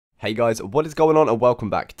Hey guys, what is going on and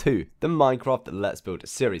welcome back to the Minecraft Let's Build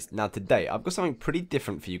series. Now today, I've got something pretty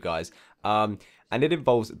different for you guys, and it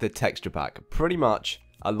involves the texture pack. Pretty much,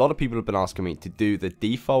 a lot of people have been asking me to do the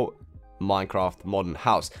default Minecraft modern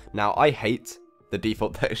house. Now, I hate the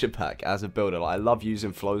default texture pack as a builder. Like, I love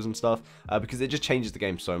using flows and stuff, because it just changes the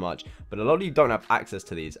game so much. But a lot of you don't have access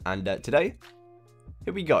to these, and today,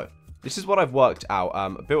 here we go. This is what I've worked out. I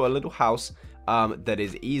built a little house that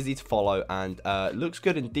is easy to follow and looks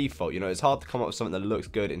good in default. You know, it's hard to come up with something that looks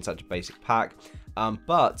good in such a basic pack,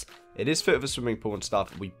 but it is fit for swimming pool and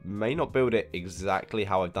stuff. We may not build it exactly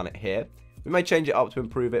how I've done it here. We may change it up to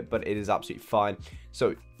improve it, but it is absolutely fine.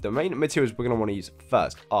 So the main materials we're going to want to use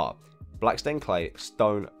first are black stained clay,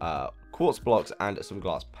 stone, quartz blocks, and some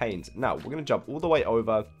glass panes. Now we're going to jump all the way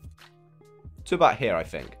over to about here, I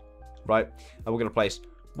think, right? And we're going to place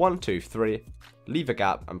 1, 2, 3, leave a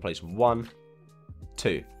gap, and place 1,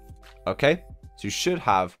 2. Okay, so you should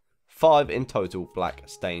have 5 in total black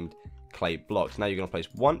stained clay blocks. Now you're going to place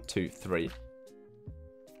 1, 2, 3,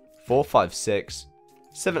 4, 5, 6,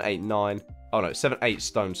 7, 8, 9. Oh no, 7, 8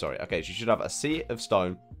 stone, sorry. Okay, so you should have a sea of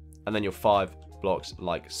stone and then your 5 blocks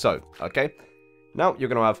like so. Okay, now you're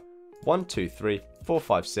going to have 1, 2, 3, 4,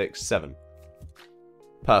 5, 6, 7.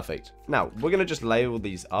 Perfect. Now we're going to just level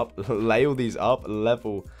these up to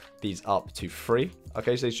 3.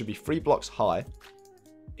 Okay, so they should be 3 blocks high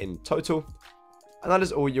in total, and that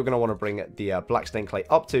is all you're going to want to bring the black stained clay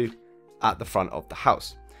up to at the front of the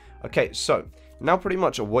house. Okay, so now pretty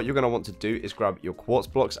much what you're going to want to do is grab your quartz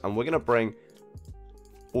blocks, and we're going to bring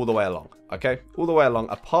all the way along. Okay, all the way along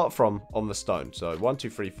apart from on the stone. So 1, 2,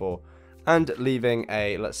 3, 4, and leaving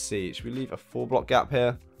a, let's see, should we leave a 4 block gap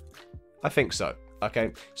here? I think so.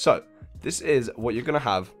 Okay, so this is what you're going to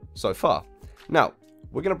have so far. Now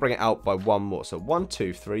we're going to bring it out by 1 more. So 1,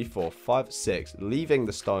 2, 3, 4, 5, 6, leaving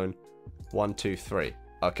the stone 1, 2, 3.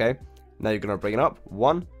 Okay, now you're going to bring it up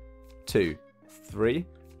 1, 2, 3,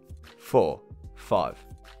 4, 5,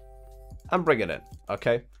 and bring it in.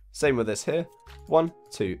 Okay, same with this here, 1,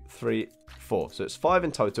 2, 3, 4. So it's 5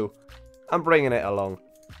 in total, and bringing it along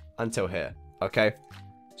until here. Okay,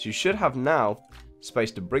 so you should have now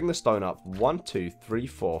space to bring the stone up 1, 2, 3,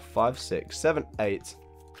 4, 5, 6, 7, 8.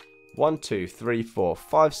 1, 2, 3, 4,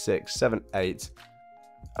 5, 6, 7, 8,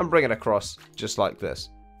 and bring it across just like this.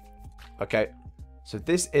 Okay, so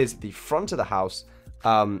this is the front of the house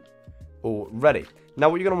already. Now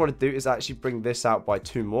what you're going to want to do is actually bring this out by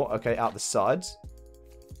 2 more, okay, out the sides.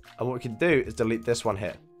 And what we can do is delete this one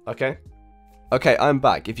here, okay? Okay, I'm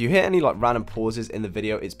back. If you hear any like random pauses in the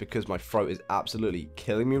video, it's because my throat is absolutely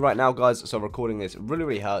killing me right now, guys. So recording this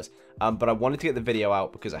really hurts. But I wanted to get the video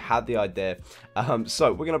out because I had the idea.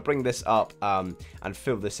 So we're going to bring this up and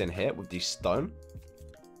fill this in here with the stone.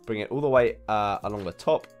 Bring it all the way along the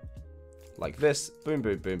top like this. Boom,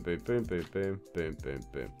 boom, boom, boom, boom, boom, boom, boom, boom,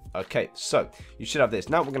 boom. Okay, so you should have this.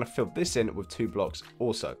 Now we're going to fill this in with 2 blocks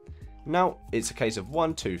also. Now it's a case of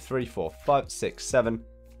 1, 2, 3, 4, 5, 6, 7.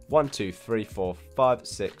 1, 2, 3, 4, 5,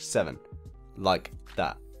 6, 7. Like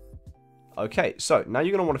that. Okay, so now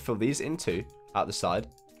you're going to want to fill these in too, at the side.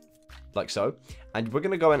 Like so. And we're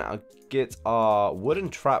going to go in and get our wooden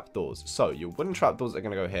trapdoors. So your wooden trapdoors are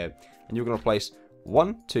going to go here. And you're going to place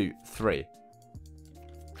 1, 2, 3.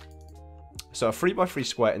 So a 3 by 3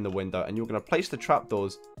 square in the window. And you're going to place the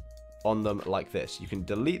trapdoors on them like this. You can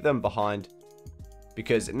delete them behind,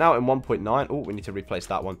 because now in 1.9, oh, we need to replace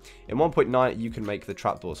that one. In 1.9, you can make the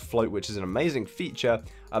trapdoors float, which is an amazing feature.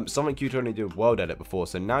 Something you could only do with World Edit before.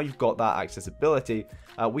 So now you've got that accessibility.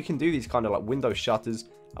 We can do these kind of like window shutters.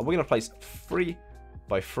 And we're going to place 3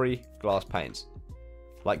 by 3 glass panes.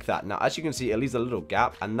 Like that. Now, as you can see, it leaves a little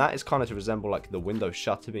gap. And that is kind of to resemble like the window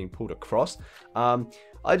shutter being pulled across.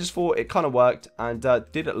 I just thought it kind of worked and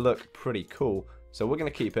did it look pretty cool. So we're going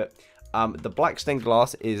to keep it. The black stained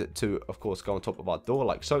glass is to, of course, go on top of our door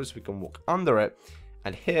like so we can walk under it.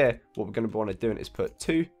 And here, what we're going to want to do is put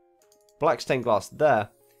 2 black stained glass there,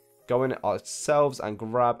 go in ourselves and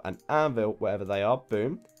grab an anvil, wherever they are,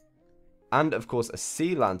 boom. And, of course, a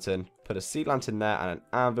sea lantern, put a sea lantern there and an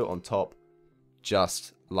anvil on top,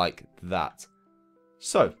 just like that.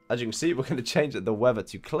 So, as you can see, we're going to change the weather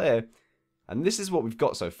to clear. And this is what we've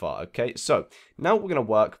got so far, okay? So, now we're going to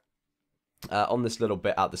work on this little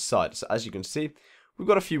bit at the side. So as you can see, we've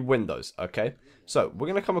got a few windows, okay? So we're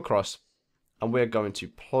going to come across and we're going to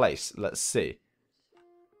place, let's see.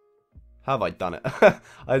 How have I done it?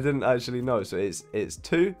 I didn't actually know. So it's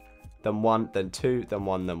 2, then 1, then 2, then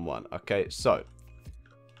 1, then 1. Okay, so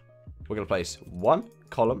we're going to place 1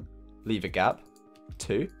 column, leave a gap,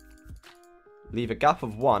 2, leave a gap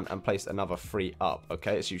of 1 and place another 3 up,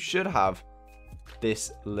 okay? So you should have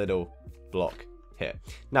this little block here.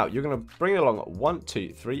 Now, you're going to bring it along 1,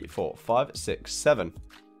 2, 3, 4, 5, 6, 7.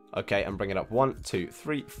 Okay, and bring it up 1, 2,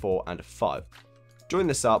 3, 4, and 5. Join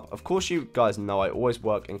this up. Of course, you guys know I always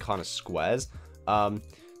work in kind of squares.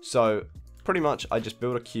 So, pretty much, I just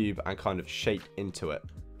build a cube and kind of shape into it.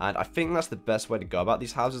 And I think that's the best way to go about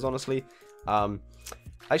these houses, honestly.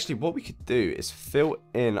 Actually, what we could do is fill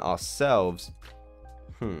in ourselves.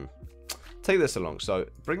 Take this along. So,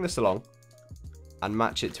 bring this along and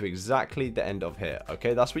match it to exactly the end of here.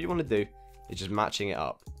 Okay, that's what you want to do. It's just matching it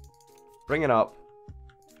up. Bring it up.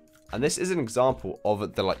 And this is an example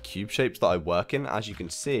of the like cube shapes that I work in. As you can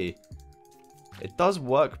see, it does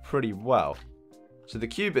work pretty well. So the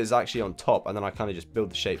cube is actually on top, and then I kind of just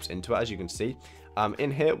build the shapes into it, as you can see. In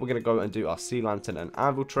here, we're going to go and do our sea lantern and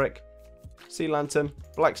anvil trick. Sea lantern,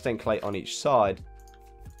 black stained clay on each side.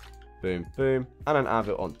 Boom, boom. And an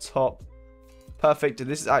anvil on top. Perfect.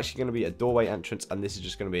 This is actually going to be a doorway entrance, and this is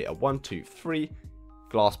just going to be a 1, 2, 3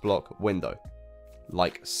 glass block window.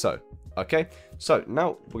 Like so. Okay, so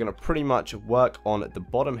now we're going to pretty much work on the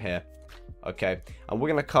bottom here. Okay, and we're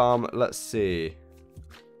going to come, let's see,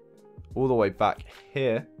 all the way back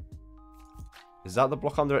here. Is that the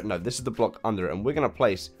block under it? No, this is the block under it. And we're going to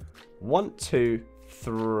place 1, 2,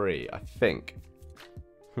 3, I think.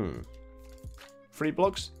 3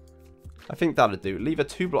 blocks? I think that'll do. Leave a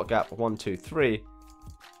 2 block gap. 1, 2, 3.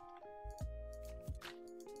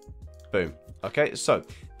 Boom. Okay, so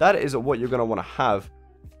that is what you're going to want to have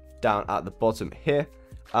down at the bottom here.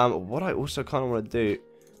 What I also kind of want to do,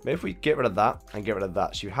 maybe if we get rid of that and get rid of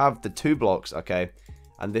that, so you have the 2 blocks, okay,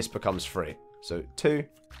 and this becomes 3. So 2,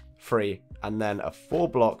 3, and then a 4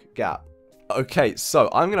 block gap. Okay, so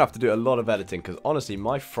I'm going to have to do a lot of editing because honestly,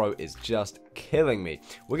 my throat is just killing me.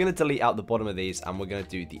 We're going to delete out the bottom of these, and we're going to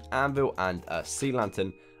do the anvil and sea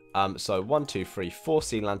lantern. So 1, 2, 3, 4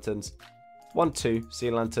 sea lanterns, 1, 2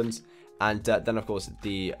 sea lanterns, and then of course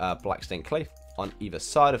the black stained clay on either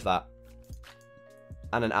side of that,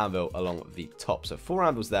 and an anvil along the top. So 4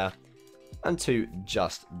 anvils there, and 2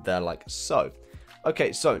 just there, like so.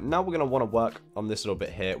 Okay, so now we're going to want to work on this little bit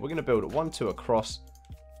here. We're going to build 1, 2 across,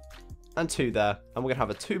 and 2 there, and we're going to have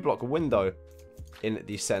a 2 block window in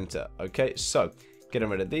the center. Okay, so getting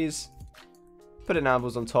rid of these, putting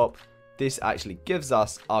anvils on top. This actually gives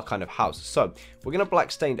us our kind of house. So we're going to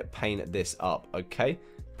black stained paint this up. Okay,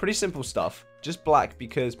 pretty simple stuff. Just black,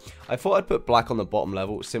 because I thought I'd put black on the bottom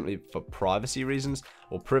level simply for privacy reasons,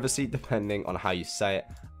 or privacy, depending on how you say it.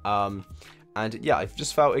 And yeah, I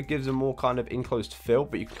just felt it gives a more kind of enclosed feel,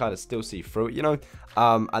 but you can kind of still see through it, you know.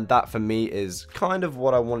 And that for me is kind of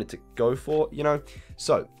what I wanted to go for, you know.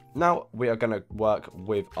 So now we are going to work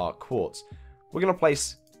with our quartz. We're going to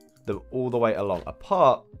place them all the way along,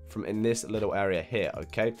 apart from in this little area here.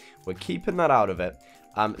 Okay, we're keeping that out of it,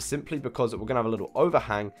 simply because we're going to have a little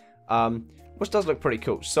overhang, which does look pretty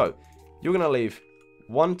cool. So you're going to leave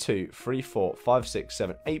 1, 2, 3, 4, 5, 6,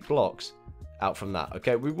 7, 8 blocks out from that.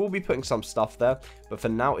 Okay, we will be putting some stuff there, but for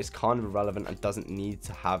now it's kind of irrelevant and doesn't need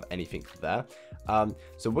to have anything there.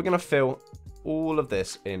 So we're going to fill all of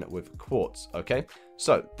this in with quartz. Okay,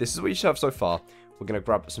 so this is what you should have so far. We're going to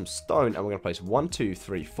grab some stone, and we're going to place 1, 2,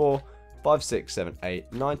 3, 4, 5, 6, 7,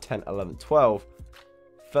 8, 9, 10, 11, 12,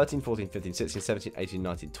 13, 14, 15, 16, 17, 18,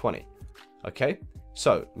 19, 20. Okay,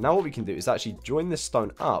 so now what we can do is actually join this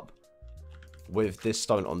stone up with this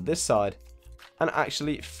stone on this side and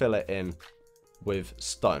actually fill it in with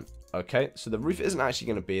stone. Okay, so the roof isn't actually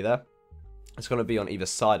going to be there. It's going to be on either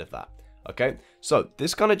side of that. Okay, so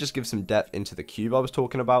this kind of just gives some depth into the cube I was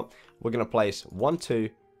talking about. We're going to place 1, 2,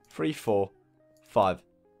 3, 4, 5,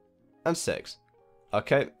 and 6.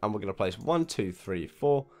 Okay, and we're going to place 1, 2, 3,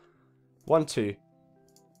 4, 1, 2,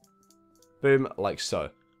 boom, like so.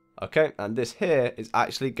 Okay, and this here is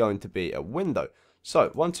actually going to be a window.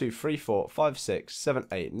 So 1, 2, 3, 4, 5, 6, 7,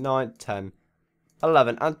 8, 9, 10,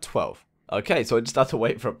 11, and 12. Okay, so I just had to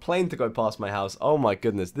wait for a plane to go past my house. Oh my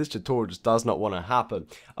goodness, this tutorial just does not want to happen.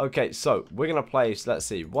 Okay, so we're going to place, let's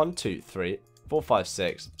see, 1, 2, 3, 4, 5,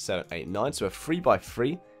 6, 7, 8, 9. So a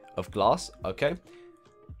 3x3 of glass, okay.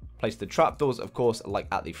 Place the trapdoors, of course, like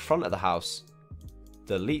at the front of the house.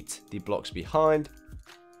 Delete the blocks behind.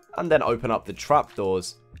 And then open up the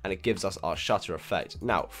trapdoors, and it gives us our shutter effect.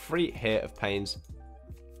 Now, 3 here of panes.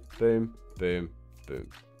 Boom, boom, boom,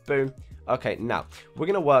 boom. Okay, now, we're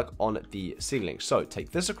going to work on the ceiling. So,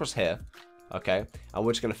 take this across here, okay, and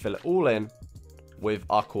we're just going to fill it all in with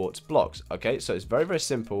our quartz blocks, okay? So, it's very, very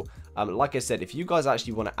simple. Like I said, if you guys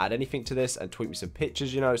actually want to add anything to this and tweak me some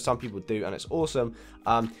pictures, you know, some people do, and it's awesome,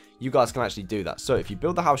 you guys can actually do that. So, if you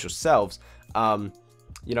build the house yourselves,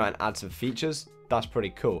 you know, and add some features, that's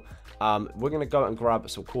pretty cool. We're going to go and grab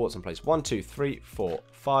some quartz and place 1, 2, 3, 4,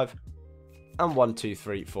 5, and 1, 2,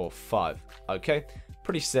 3, 4, 5. Okay,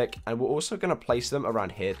 pretty sick. And we're also going to place them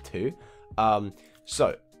around here too.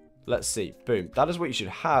 So let's see. Boom. That is what you should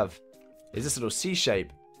have, is this little C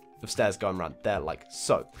shape of stairs going around there like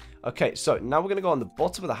so. Okay, so now we're going to go on the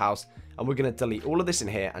bottom of the house and we're going to delete all of this in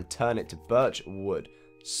here and turn it to birch wood.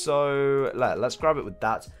 So let's grab it with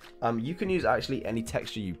that. You can use actually any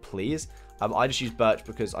texture you please. I just use birch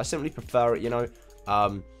because I simply prefer it, you know.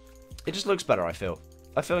 It just looks better, I feel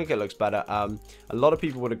like it looks better. A lot of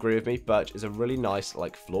people would agree with me. Birch is a really nice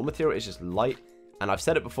like floor material. It's just light, and I've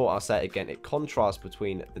said it before, I'll say it again, it contrasts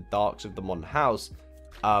between the darks of the modern house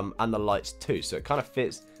and the lights too, so it kind of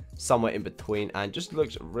fits somewhere in between and just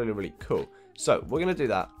looks really, really cool. So we're going to do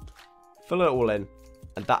that, fill it all in,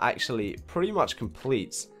 and that actually pretty much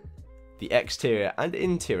completes the exterior and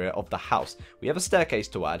interior of the house. We have a staircase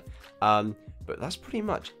to add, but that's pretty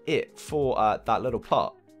much it for that little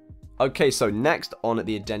part. Okay, so next on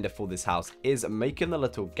the agenda for this house is making the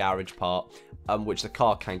little garage part, which the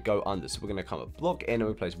car can go under. So we're going to come a block in and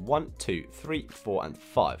we place 1, 2, 3, 4, and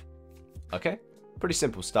 5. Okay, pretty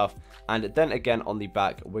simple stuff. And then again on the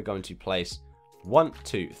back, we're going to place 1,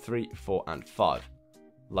 2, 3, 4, and 5.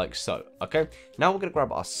 Like so. Okay, now we're going to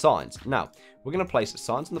grab our signs. Now, we're going to place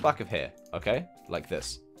signs on the back of here. Okay, like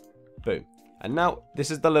this. Boom. And now, this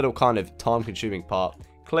is the little kind of time-consuming part.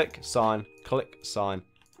 Click, sign, click, sign,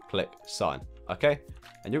 click, sign. Okay?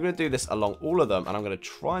 And you're going to do this along all of them, and I'm going to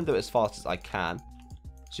try and do it as fast as I can.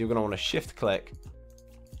 So you're going to want to shift click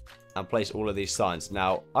and place all of these signs.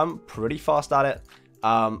 Now, I'm pretty fast at it.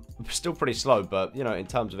 Still pretty slow, but, you know, in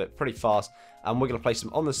terms of it, pretty fast. And we're going to place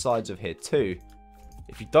them on the sides of here too.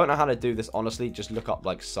 If you don't know how to do this, honestly, just look up,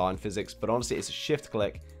 like, sign physics. But honestly, it's a shift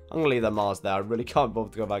click. I'm going to leave the Mars there. I really can't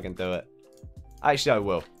bother to go back and do it. Actually, I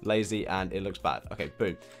will. Lazy, and it looks bad. Okay,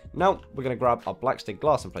 boom. Now, we're going to grab our black stained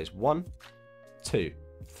glass and place 1, 2,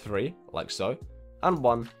 3, like so. And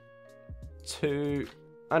 1, 2,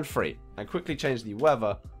 and 3. And quickly change the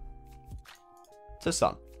weather to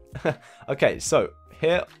sun. Okay, so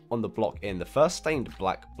here on the block in the first stained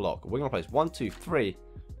black block, we're going to place 1, 2, 3,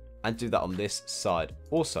 and do that on this side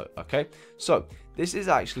also. Okay, so this is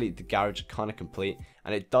actually the garage kind of complete,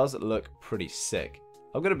 and it does look pretty sick.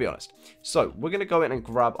 I'm going to be honest. So we're going to go in and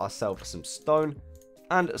grab ourselves some stone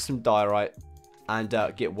and some diorite and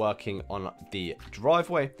get working on the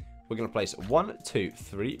driveway. We're going to place 1, 2,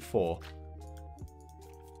 3, 4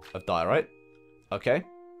 of diorite. Okay.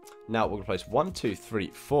 Now we're going to place 1, 2, 3,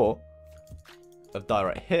 4 of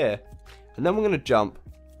diorite here. And then we're going to jump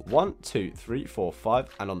 1, 2, 3, 4, 5.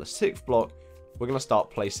 And on the 6th block, we're going to start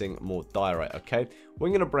placing more diorite. Okay. We're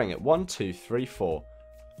going to bring it 1, 2, 3, 4.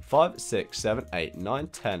 5, 6, 7, 8, 9,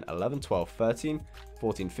 10, 11, 12, 13,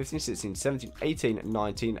 14, 15, 16, 17, 18,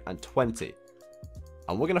 19, and 20.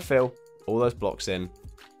 And we're going to fill all those blocks in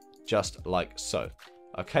just like so.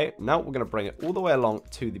 Okay, now we're going to bring it all the way along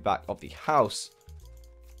to the back of the house.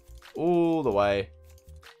 All the way.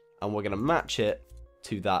 And we're going to match it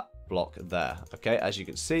to that block there. Okay, as you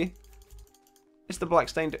can see, it's the black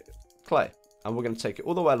stained clay. And we're going to take it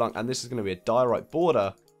all the way along. And this is going to be a diorite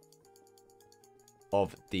border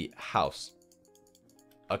of the house.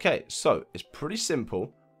 Okay, so it's pretty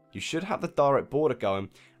simple. You should have the diorite border going,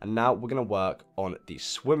 and now we're going to work on the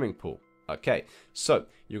swimming pool. Okay, so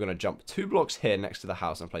you're going to jump 2 blocks here next to the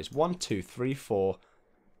house and place 1, 2, 3, 4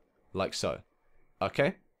 like so.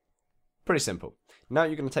 Okay, pretty simple. Now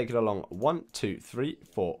you're going to take it along 1, 2, 3,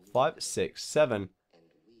 4, 5, 6, 7,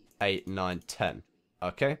 8, 9, 10.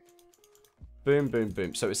 Okay, boom, boom,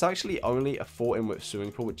 boom. So it's actually only a 4 in width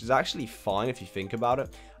swimming pool, which is actually fine if you think about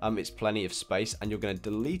it. It's plenty of space, and you're going to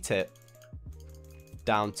delete it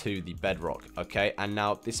down to the bedrock. Okay, and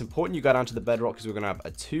now it's important you go down to the bedrock because we're going to have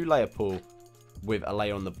a 2-layer pool with a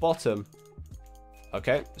layer on the bottom.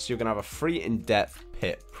 Okay, so you're going to have a 3 in-depth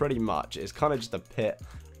pit, pretty much. It's kind of just a pit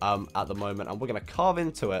at the moment, and we're going to carve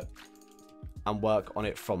into it and work on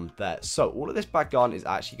it from there. So all of this back garden is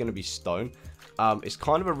actually going to be stone. It's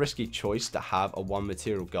kind of a risky choice to have a 1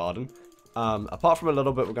 material garden. Apart from a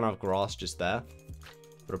little bit, we're going to have grass just there.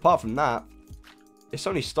 But apart from that, it's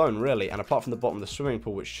only stone really. And apart from the bottom of the swimming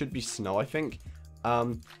pool, which should be snow, I think,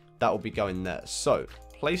 that will be going there. So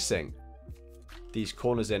placing these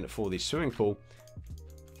corners in for the swimming pool,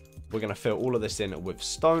 we're going to fill all of this in with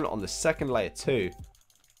stone on the 2nd layer too.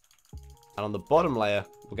 And on the bottom layer,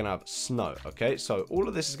 we're going to have snow. Okay, so all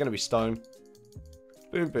of this is going to be stone.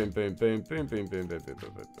 Boom, boom, boom, boom, boom, boom, boom, boom, boom, boom,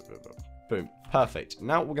 boom, boom, boom. Boom. Perfect.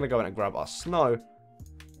 Now we're going to go in and grab our snow.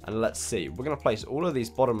 And let's see. We're going to place all of these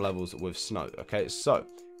bottom levels with snow. Okay, so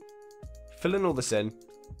filling all this in.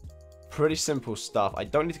 Pretty simple stuff. I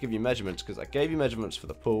don't need to give you measurements because I gave you measurements for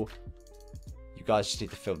the pool. You you guys just need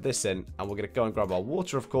to fill this in. And we're going to go and grab our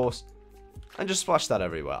water, of course, and just splash that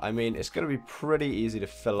everywhere. I mean, it's going to be pretty easy to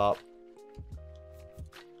fill up.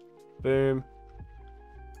 Boom.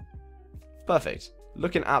 Perfect.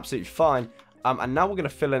 Looking absolutely fine. And now we're going to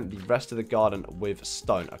fill in the rest of the garden with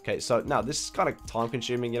stone. Okay, so now this is kind of time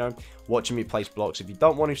consuming, you know, watching me place blocks. If you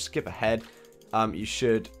don't want to skip ahead, you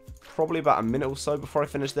should probably about a minute or so before I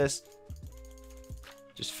finish this.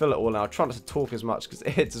 Just fill it all out. Try not to talk as much because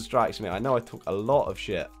it distracts me. I know I talk a lot of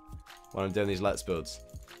shit when I'm doing these Let's Builds.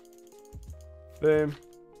 Boom.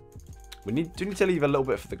 We do need to leave a little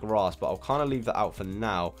bit for the grass, but I'll kind of leave that out for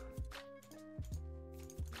now.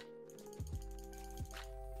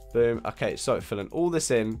 Boom. Okay, so filling all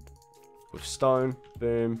this in with stone.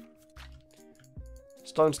 Boom.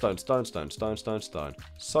 Stone, stone, stone, stone, stone, stone, stone.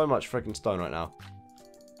 So much freaking stone right now.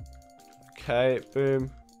 Okay,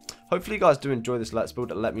 boom. Hopefully you guys do enjoy this Let's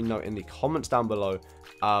Build. Let me know in the comments down below.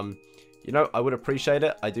 You know, I would appreciate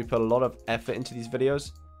it. I do put a lot of effort into these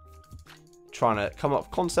videos, trying to come up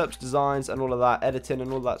with concepts, designs, and all of that, editing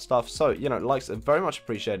and all that stuff. So, you know, likes are very much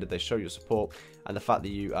appreciated. They show your support and the fact that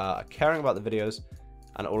you are caring about the videos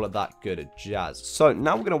and all of that good jazz. So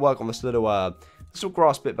now we're going to work on this little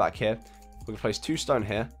grass bit back here. We're going to place 2 stone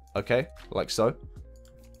here, okay, like so,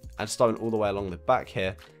 and stone all the way along the back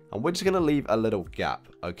here. And we're just going to leave a little gap,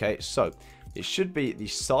 okay? So it should be the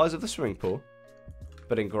size of the swimming pool,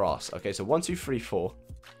 but in grass. Okay, so 1, 2, 3, 4.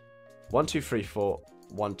 1, 2, 3, 4.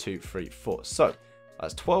 1, 2, 3, 4. So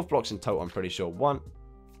that's 12 blocks in total, I'm pretty sure.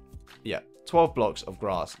 12 blocks of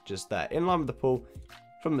grass just there, in line with the pool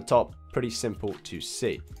from the top. Pretty simple to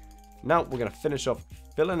see. Now we're going to finish off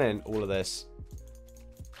filling in all of this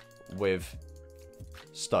with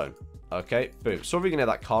stone. Okay, boom. So we're going to hear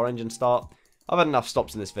that car engine start. I've had enough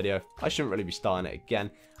stops in this video. I shouldn't really be starting it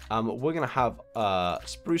again. We're going to have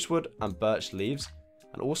spruce wood and birch leaves.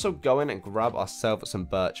 And also go in and grab ourselves some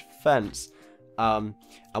birch fence. And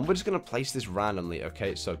we're just going to place this randomly.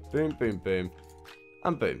 Okay, so boom, boom, boom,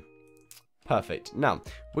 and boom. Perfect. Now,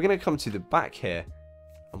 we're going to come to the back here.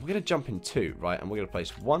 And we're going to jump in 2, right? And we're going to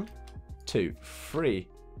place 1, 2, 3,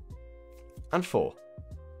 and 4.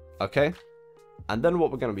 Okay? And then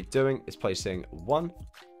what we're going to be doing is placing 1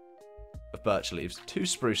 of birch leaves, 2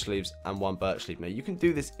 spruce leaves, and 1 birch leaf. Now, you can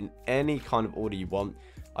do this in any kind of order you want.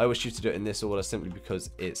 I always choose to do it in this order simply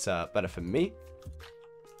because it's better for me.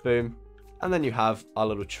 Boom. And then you have our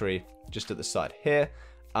little tree just at the side here.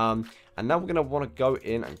 And now we're going to want to go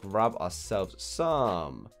in and grab ourselves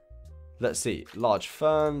some, let's see, large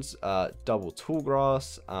ferns, double tall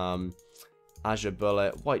grass, azure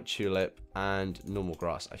bullet, white tulip, and normal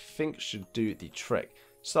grass. I think should do the trick.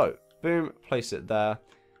 So, boom, place it there.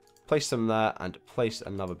 Place some there and place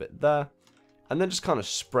another bit there. And then just kind of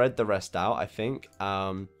spread the rest out, I think.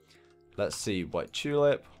 Let's see, white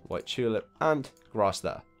tulip, and grass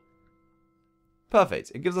there.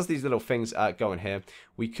 Perfect. It gives us these little things going here.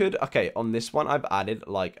 We could, okay, on this one, I've added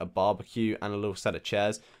like a barbecue and a little set of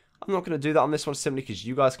chairs. I'm not going to do that on this one simply because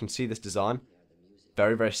you guys can see this design.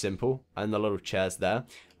 Very, very simple. And the little chairs there.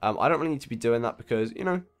 I don't really need to be doing that because, you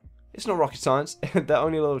know, it's not rocket science. They're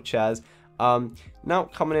only little chairs. Now,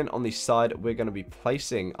 coming in on the side, we're going to be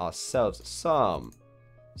placing ourselves some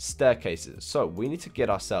staircases. So, we need to get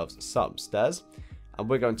ourselves some stairs. And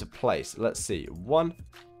we're going to place, let's see, 1,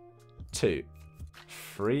 2,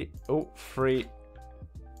 3, 3,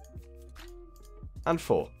 and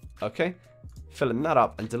 4. Okay? Filling that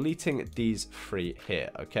up and deleting these 3 here.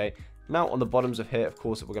 Okay? Now, on the bottoms of here, of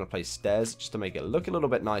course, we're going to place stairs just to make it look a little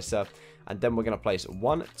bit nicer. And then we're going to place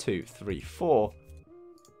 1, 2, 3, 4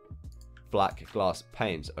 black glass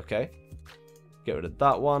panes. Okay? Get rid of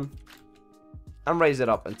that one. And raise it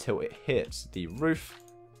up until it hits the roof.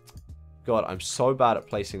 God, I'm so bad at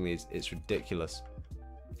placing these. It's ridiculous.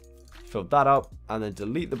 Fill that up and then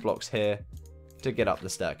delete the blocks here to get up the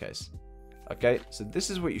staircase. Okay, so this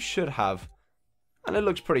is what you should have. And it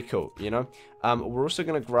looks pretty cool, you know. We're also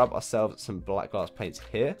going to grab ourselves some black glass paints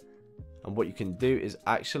here. And what you can do is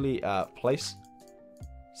actually place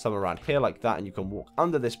some around here like that. And you can walk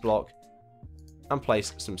under this block and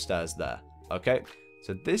place some stairs there. Okay,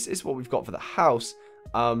 so this is what we've got for the house.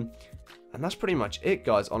 And that's pretty much it,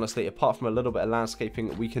 guys, honestly. Apart from a little bit of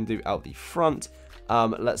landscaping we can do out the front.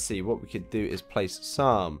 Let's see, what we could do is place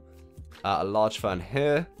some a large fern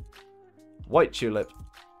here, white tulip,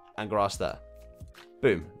 and grass there.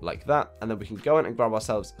 Boom, like that. And then we can go in and grab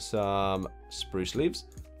ourselves some spruce leaves,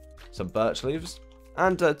 some birch leaves,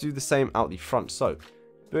 and do the same out the front. So,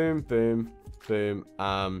 boom, boom, boom.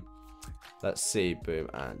 Let's see, boom,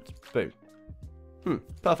 and boom.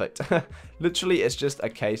 Perfect. Literally, it's just a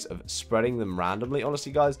case of spreading them randomly.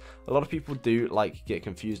 Honestly, guys, a lot of people do like get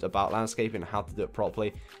confused about landscaping and how to do it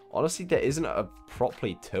properly. Honestly, there isn't a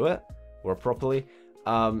properly to it, or a properly.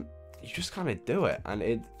 You just kind of do it,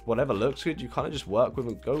 and whatever looks good, you kind of just work with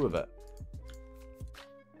and go with it.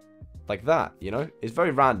 Like that, you know? It's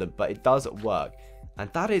very random, but it does work.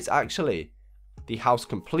 And that is actually the house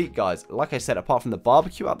complete, guys. Like I said, apart from the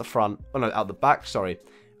barbecue out the front, oh no, out the back, sorry,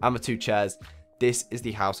 and the 2 chairs, this is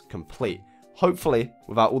the house complete. Hopefully,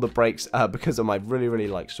 without all the breaks, because of my really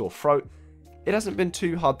like sore throat, it hasn't been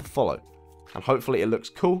too hard to follow. And hopefully it looks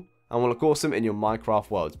cool and will look awesome in your Minecraft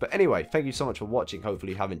worlds. But anyway, thank you so much for watching.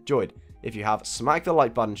 Hopefully you have enjoyed. If you have, smack the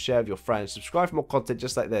like button, share with your friends, subscribe for more content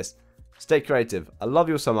just like this. Stay creative. I love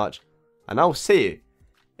you all so much, and I will see you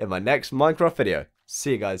in my next Minecraft video.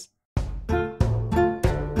 See you guys.